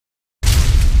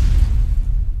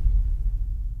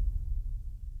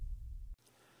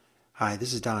Hi,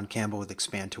 this is Don Campbell with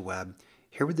Expand to Web,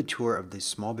 here with a tour of the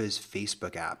SmallBiz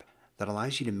Facebook app that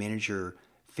allows you to manage your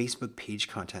Facebook page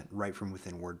content right from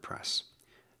within WordPress.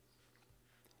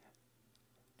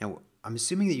 Now, I'm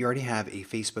assuming that you already have a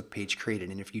Facebook page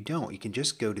created, and if you don't, you can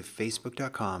just go to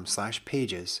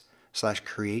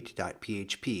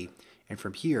facebook.com/pages/create.php, and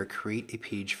from here, create a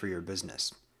page for your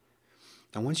business.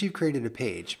 Now, once you've created a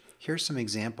page, here's some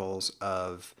examples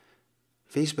of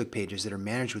Facebook pages that are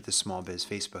managed with the SmallBiz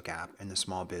Facebook app and the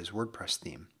SmallBiz WordPress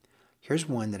theme. Here's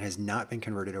one that has not been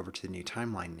converted over to the new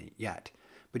timeline yet,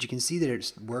 but you can see that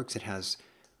it works. It has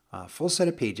a full set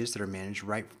of pages that are managed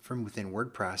right from within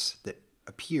WordPress that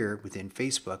appear within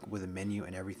Facebook with a menu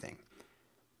and everything.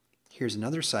 Here's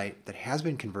another site that has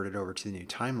been converted over to the new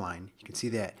timeline. You can see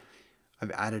that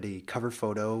I've added a cover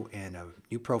photo and a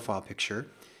new profile picture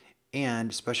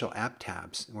and special app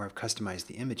tabs where I've customized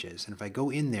the images. And if I go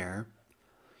in there,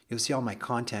 you'll see all my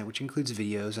content, which includes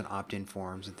videos and opt-in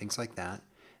forms and things like that,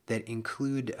 that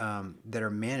are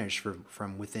managed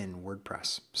from within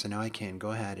WordPress. So now I can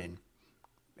go ahead and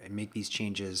make these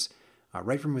changes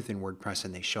right from within WordPress,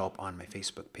 and they show up on my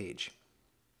Facebook page.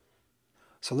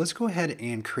 So let's go ahead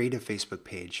and create a Facebook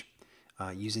page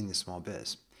using the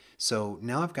SmallBiz. So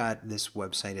now I've got this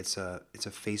website. It's a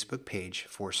Facebook page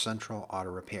for Central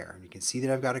Auto Repair. And you can see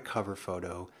that I've got a cover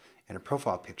photo and a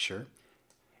profile picture.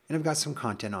 And I've got some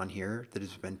content on here that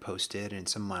has been posted and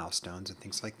some milestones and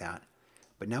things like that.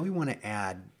 But now we want to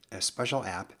add a special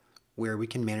app where we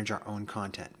can manage our own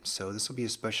content. So this will be a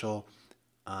special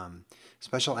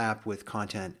app with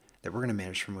content that we're going to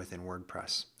manage from within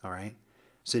WordPress. All right.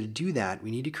 So to do that,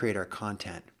 we need to create our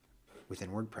content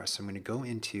within WordPress. So I'm going to go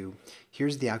into,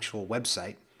 here's the actual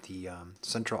website, the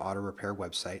Central Auto Repair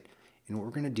website. And what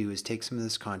we're going to do is take some of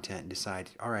this content and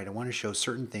decide, all right, I want to show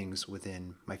certain things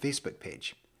within my Facebook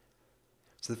page.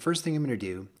 So the first thing I'm going to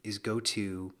do is go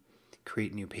to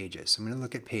create new pages. So I'm going to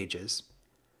look at pages,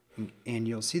 and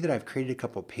you'll see that I've created a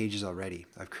couple pages already.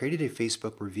 I've created a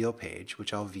Facebook reveal page,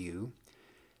 which I'll view.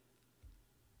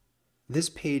 This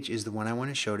page is the one I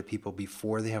want to show to people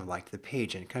before they have liked the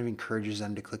page, and it kind of encourages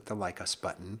them to click the like us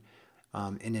button.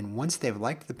 And then once they've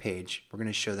liked the page, we're going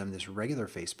to show them this regular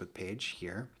Facebook page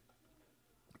here.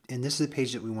 And this is the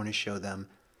page that we want to show them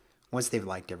once they've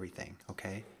liked everything,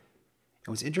 okay?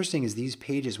 And what's interesting is these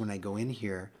pages, when I go in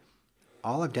here,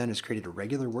 all I've done is created a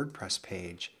regular WordPress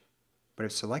page, but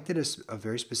I've selected a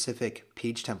very specific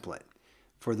page template.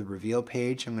 For the reveal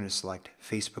page, I'm going to select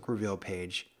Facebook reveal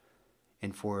page.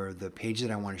 And for the page that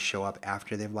I want to show up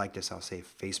after they've liked us, I'll say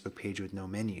Facebook page with no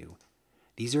menu.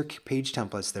 These are page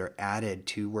templates that are added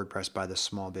to WordPress by the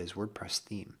SmallBiz WordPress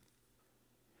theme.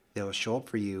 They'll show up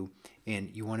for you,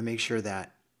 and you want to make sure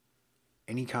that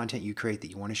any content you create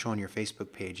that you want to show on your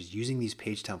Facebook page is using these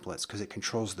page templates, because it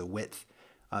controls the width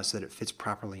so that it fits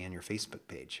properly on your Facebook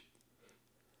page.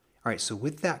 All right, so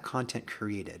with that content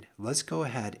created, let's go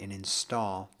ahead and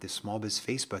install the SmallBiz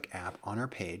Facebook app on our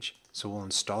page. So we'll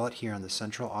install it here on the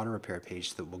Central Auto Repair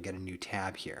page so that we'll get a new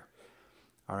tab here.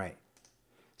 All right,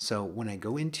 so when I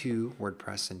go into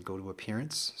WordPress and go to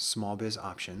Appearance, SmallBiz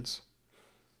Options,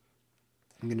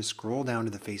 I'm going to scroll down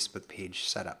to the Facebook page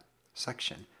setup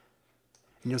section.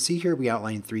 And you'll see here we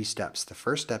outline 3 steps. The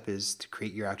first step is to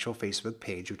create your actual Facebook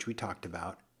page, which we talked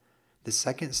about. The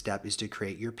second step is to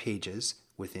create your pages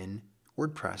within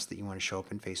WordPress that you want to show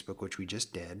up in Facebook, which we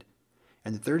just did.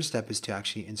 And the third step is to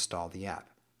actually install the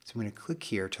app. So I'm going to click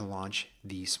here to launch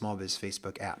the SmallBiz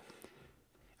Facebook app.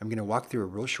 I'm going to walk through a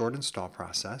real short install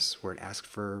process where it asks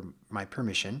for my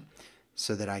permission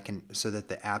so that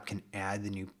the app can add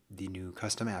the new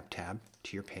custom app tab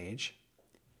to your page.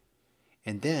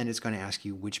 And then it's going to ask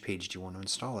you which page do you want to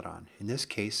install it on. In this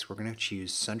case, we're going to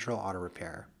choose Central Auto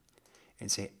Repair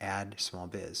and say Add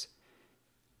SmallBiz.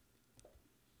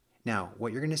 Now,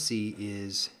 what you're going to see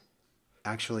is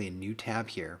actually a new tab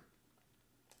here.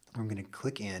 I'm going to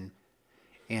click in,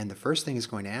 and the first thing it's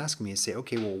going to ask me is say,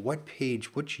 okay, well,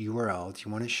 which URL do you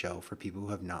want to show for people who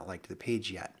have not liked the page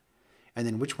yet? And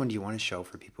then which one do you want to show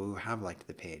for people who have liked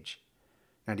the page?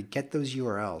 Now, to get those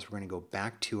URLs, we're going to go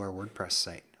back to our WordPress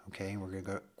site. Okay, we're going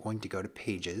to go to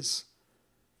Pages.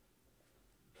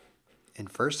 And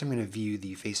first I'm going to view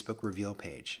the Facebook reveal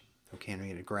page. Okay, and I'm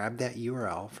going to grab that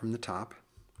URL from the top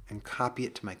and copy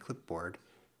it to my clipboard.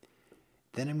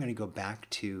 Then I'm going to go back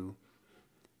to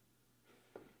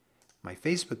my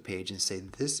Facebook page and say,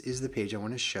 this is the page I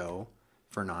want to show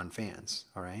for non-fans.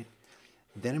 All right.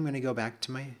 Then I'm going to go back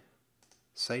to my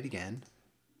site again,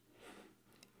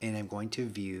 and I'm going to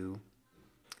view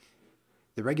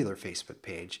the regular Facebook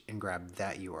page and grab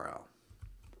that URL.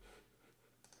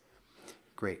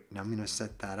 Great. Now I'm going to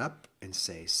set that up and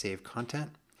say Save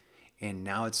Content. and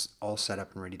now it's all set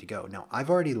up and ready to go. Now I've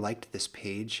already liked this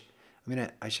page.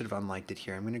 I should have unliked it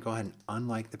here. I'm gonna go ahead and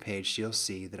unlike the page so you'll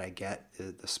see that I get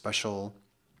the special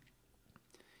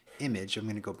image. I'm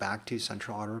gonna go back to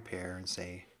Central Auto Repair and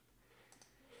say,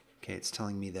 okay, it's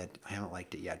telling me that I haven't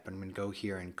liked it yet, but I'm gonna go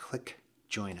here and click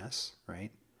join us,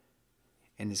 right?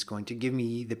 And it's going to give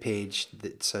me the page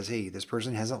that says, hey, this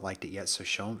person hasn't liked it yet, so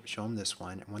show them this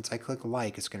one. And once I click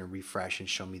like, it's going to refresh and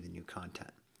show me the new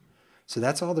content. So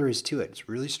that's all there is to it. It's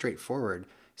really straightforward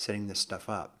setting this stuff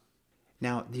up.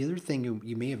 Now, the other thing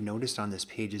you may have noticed on this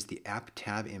page is the app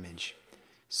tab image.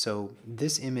 So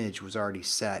this image was already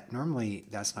set. Normally,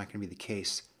 that's not going to be the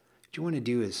case. What you want to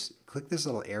do is click this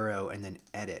little arrow and then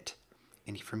edit.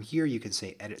 And from here, you can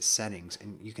say edit settings,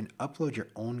 and you can upload your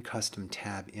own custom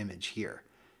tab image here.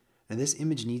 Now this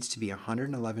image needs to be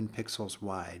 111 pixels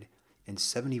wide and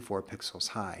 74 pixels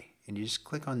high. And you just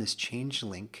click on this change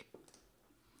link.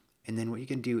 And then what you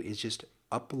can do is just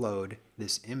upload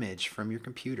this image from your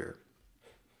computer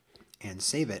and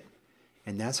save it.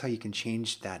 And that's how you can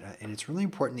change that. And it's really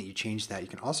important that you change that. You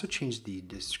can also change the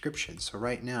description. So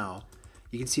right now,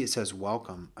 you can see it says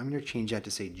welcome. I'm going to change that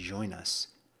to say join us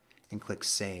and click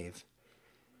save.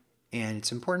 And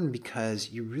it's important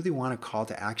because you really want a call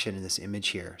to action in this image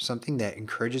here, something that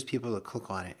encourages people to click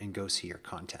on it and go see your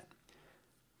content.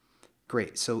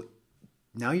 Great, so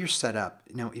now you're set up.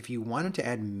 Now, if you wanted to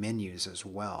add menus as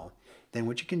well, then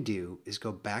what you can do is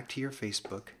go back to your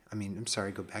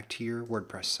go back to your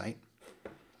WordPress site.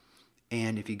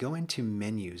 And if you go into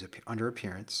menus under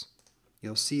appearance,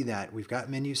 you'll see that we've got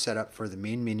menus set up for the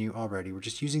main menu already. We're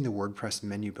just using the WordPress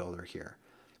menu builder here.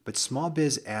 But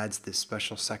SmallBiz adds this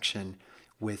special section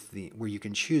with where you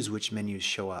can choose which menus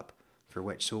show up for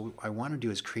which. So what I want to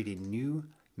do is create a new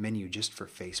menu just for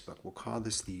Facebook. We'll call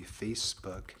this the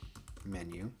Facebook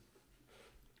menu.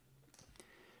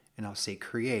 And I'll say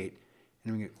create.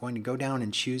 And I'm going to go down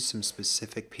and choose some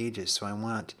specific pages. So I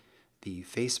want the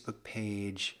Facebook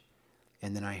page,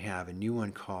 and then I have a new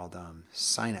one called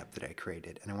sign up that I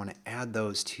created. And I want to add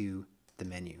those to the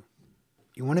menu.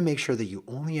 You want to make sure that you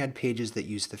only add pages that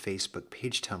use the Facebook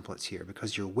page templates here,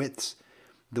 because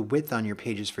the width on your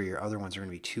pages for your other ones are going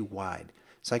to be too wide.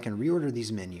 So I can reorder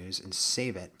these menus and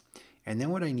save it. And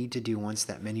then what I need to do once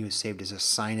that menu is saved is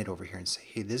assign it over here and say,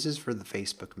 hey, this is for the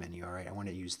Facebook menu. All right, I want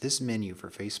to use this menu for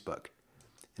Facebook.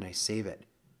 And I save it.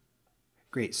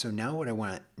 Great, so now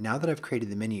now that I've created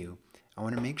the menu, I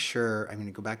want to make sure, I'm going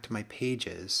to go back to my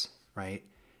pages, right?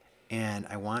 And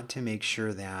I want to make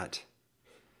sure that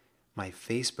my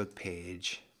Facebook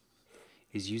page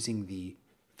is using the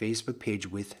Facebook page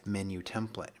with menu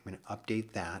template. I'm going to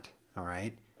update that, all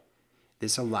right?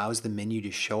 This allows the menu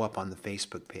to show up on the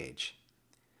Facebook page.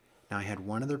 Now I had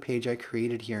one other page I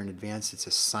created here in advance. It's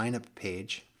a sign up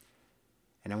page.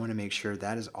 And I want to make sure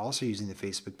that is also using the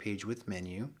Facebook page with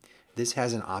menu. This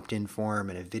has an opt-in form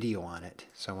and a video on it.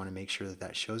 So I want to make sure that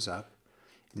that shows up.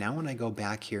 Now when I go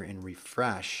back here and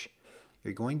refresh,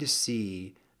 you're going to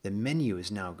see the menu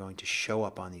is now going to show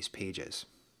up on these pages.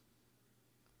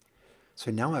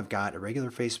 So now I've got a regular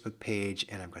Facebook page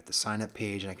and I've got the sign up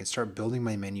page, and I can start building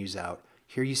my menus out.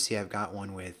 Here you see I've got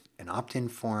one with an opt-in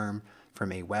form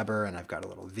from a Weber, and I've got a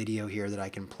little video here that I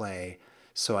can play.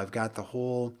 So I've got the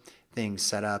whole thing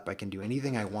set up. I can do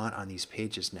anything I want on these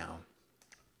pages now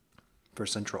for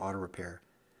Central Auto Repair.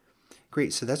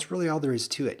 Great, so that's really all there is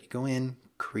to it. You go in,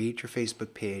 create your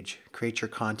Facebook page, create your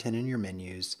content in your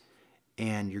menus,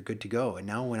 and you're good to go. And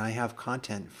now when I have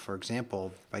content, for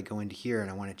example, if I go into here and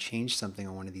I want to change something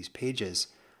on one of these pages,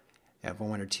 if I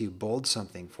wanted to bold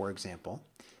something, for example,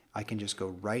 I can just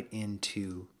go right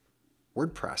into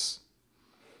WordPress.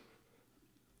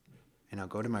 And I'll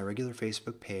go to my regular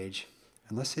Facebook page.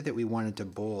 And let's say that we wanted to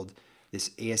bold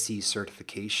this ASE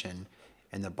certification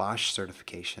and the Bosch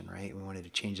certification, right? We wanted to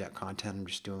change that content. I'm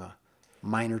just doing a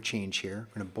minor change here.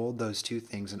 I'm going to bold those two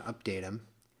things and update them.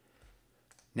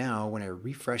 Now, when I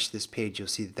refresh this page, you'll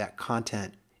see that that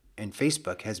content in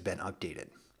Facebook has been updated.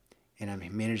 And I'm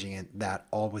managing that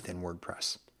all within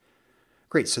WordPress.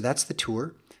 Great, so that's the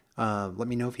tour. Let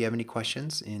me know if you have any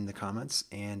questions in the comments,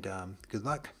 and good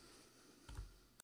luck.